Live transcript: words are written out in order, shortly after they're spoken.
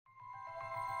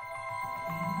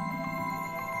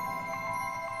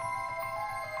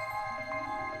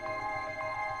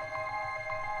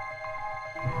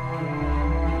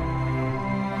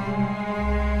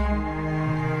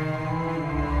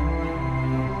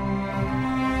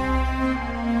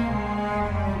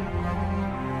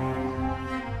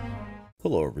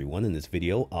Hello everyone, in this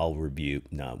video I'll review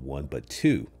not one but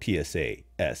two PSA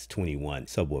S21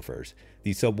 subwoofers.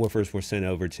 These subwoofers were sent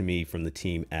over to me from the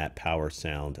team at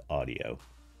PowerSoundAudio.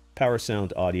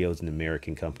 PowerSoundAudio is an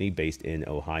American company based in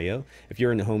Ohio. If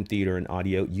you're in the home theater and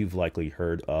audio, you've likely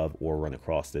heard of or run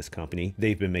across this company.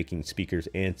 They've been making speakers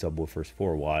and subwoofers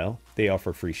for a while. They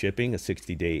offer free shipping, a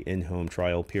 60-day in-home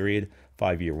trial period,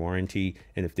 5-year warranty,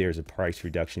 and if there's a price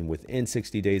reduction within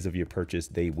 60 days of your purchase,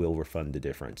 they will refund the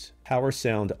difference.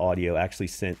 PowerSoundAudio actually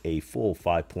sent a full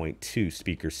 5.2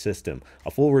 speaker system.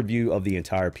 A full review of the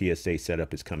entire PSA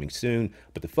setup is coming soon,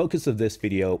 but the focus of this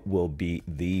video will be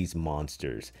these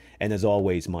monsters. And as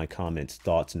always, my comments,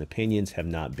 thoughts, and opinions have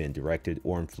not been directed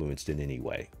or influenced in any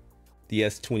way. The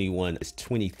S21 is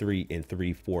 23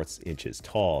 3/4 inches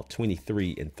tall,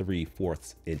 23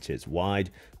 3/4 inches wide,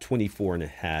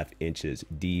 24.5 inches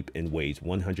deep, and weighs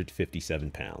 157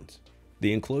 pounds.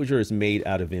 The enclosure is made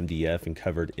out of MDF and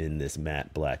covered in this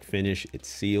matte black finish. It's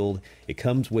sealed. It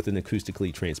comes with an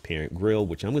acoustically transparent grille,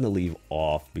 which I'm going to leave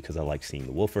off because I like seeing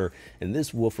the woofer. And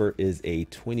this woofer is a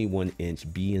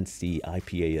 21-inch B&C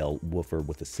IPAL woofer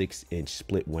with a 6-inch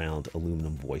split wound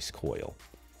aluminum voice coil.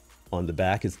 On the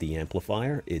back is the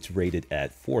amplifier. It's rated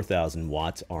at 4,000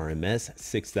 watts RMS,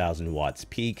 6,000 watts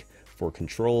peak. For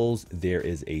controls, there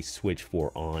is a switch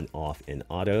for on, off, and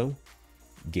auto,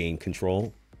 gain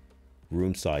control,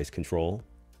 room size control,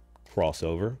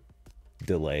 crossover,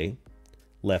 delay,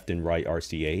 left and right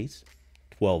RCAs,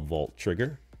 12-volt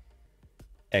trigger,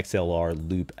 XLR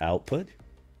loop output,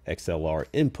 XLR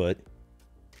input,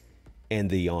 and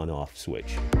the on-off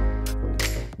switch.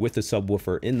 With the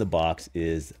subwoofer in the box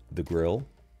is the grille,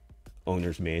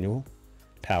 owner's manual,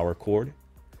 power cord,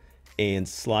 and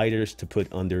sliders to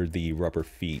put under the rubber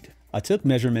feet. I took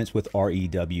measurements with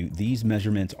REW. These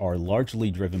measurements are largely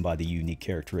driven by the unique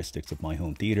characteristics of my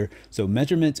home theater, so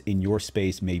measurements in your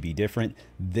space may be different.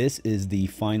 This is the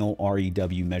final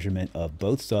REW measurement of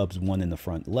both subs, one in the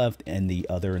front left and the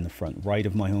other in the front right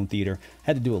of my home theater.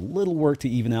 Had to do a little work to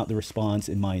even out the response.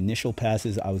 In my initial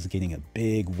passes, I was getting a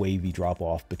big wavy drop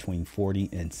off between 40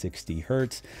 and 60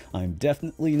 hertz. I'm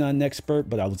definitely not an expert,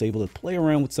 but I was able to play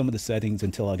around with some of the settings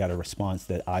until I got a response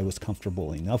that I was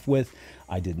comfortable enough with.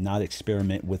 I did not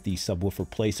experiment with the subwoofer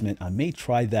placement. I may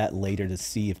try that later to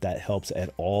see if that helps at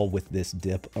all with this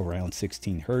dip around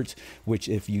 16 hertz, which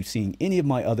if you've seen any of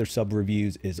my other sub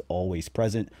reviews is always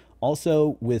present.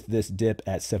 Also with this dip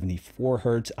at 74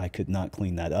 hertz, I could not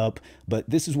clean that up, but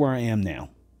this is where I am now.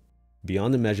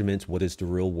 Beyond the measurements, what is the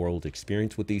real world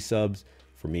experience with these subs?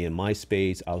 For me in my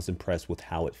space, I was impressed with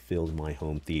how it fills my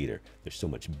home theater. There's so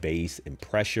much bass and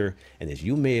pressure, and as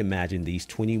you may imagine, these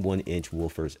 21-inch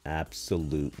woofers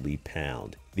absolutely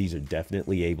pound. These are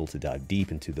definitely able to dive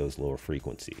deep into those lower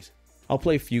frequencies. I'll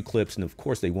play a few clips, and of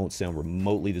course they won't sound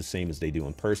remotely the same as they do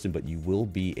in person, but you will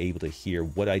be able to hear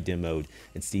what I demoed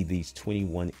and see these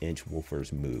 21-inch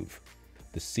woofers move.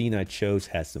 The scene I chose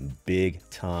has some big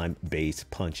time bass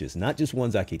punches, not just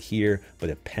ones I could hear, but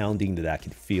a pounding that I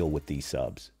could feel with these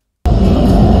subs.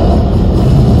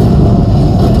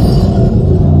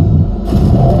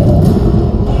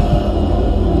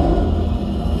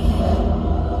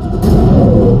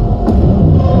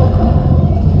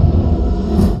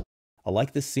 I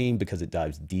like this scene because it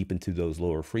dives deep into those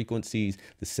lower frequencies.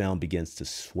 The sound begins to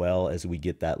swell as we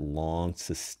get that long,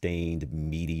 sustained,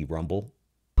 meaty rumble.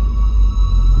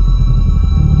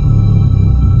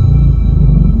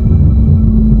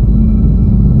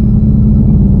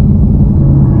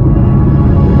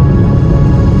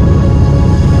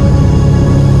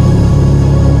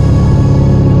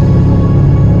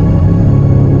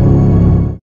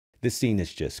 This scene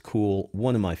is just cool.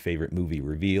 One of my favorite movie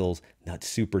reveals. Not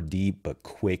super deep, but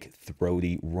quick,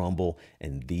 throaty rumble.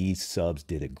 And these subs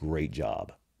did a great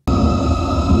job.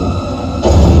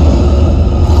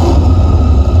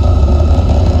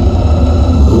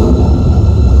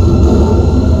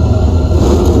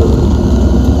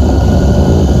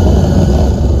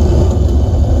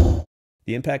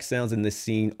 The impact sounds in this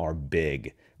scene are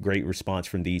big. Great response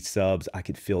from these subs. I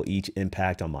could feel each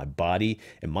impact on my body,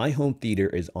 and my home theater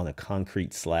is on a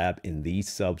concrete slab, and these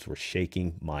subs were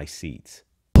shaking my seats.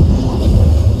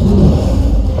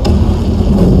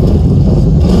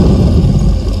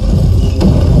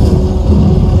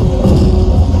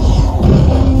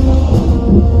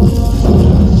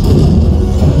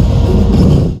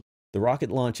 The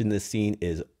rocket launch in this scene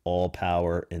is all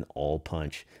power and all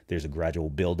punch. There's a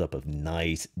gradual buildup of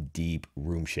nice, deep,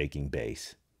 room-shaking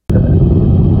bass. 3, 2,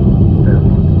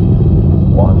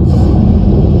 1.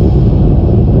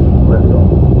 Lift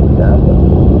off.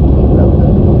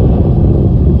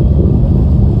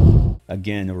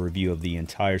 Again, a review of the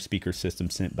entire speaker system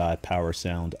sent by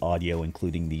PowerSoundAudio,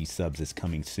 including these subs, is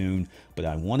coming soon. But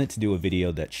I wanted to do a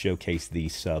video that showcased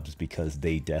these subs because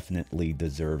they definitely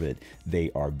deserve it.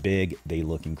 They are big, they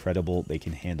look incredible, they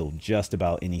can handle just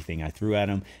about anything I threw at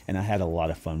them, and I had a lot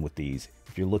of fun with these.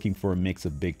 If you're looking for a mix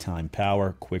of big time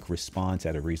power, quick response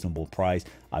at a reasonable price,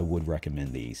 I would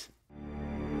recommend these.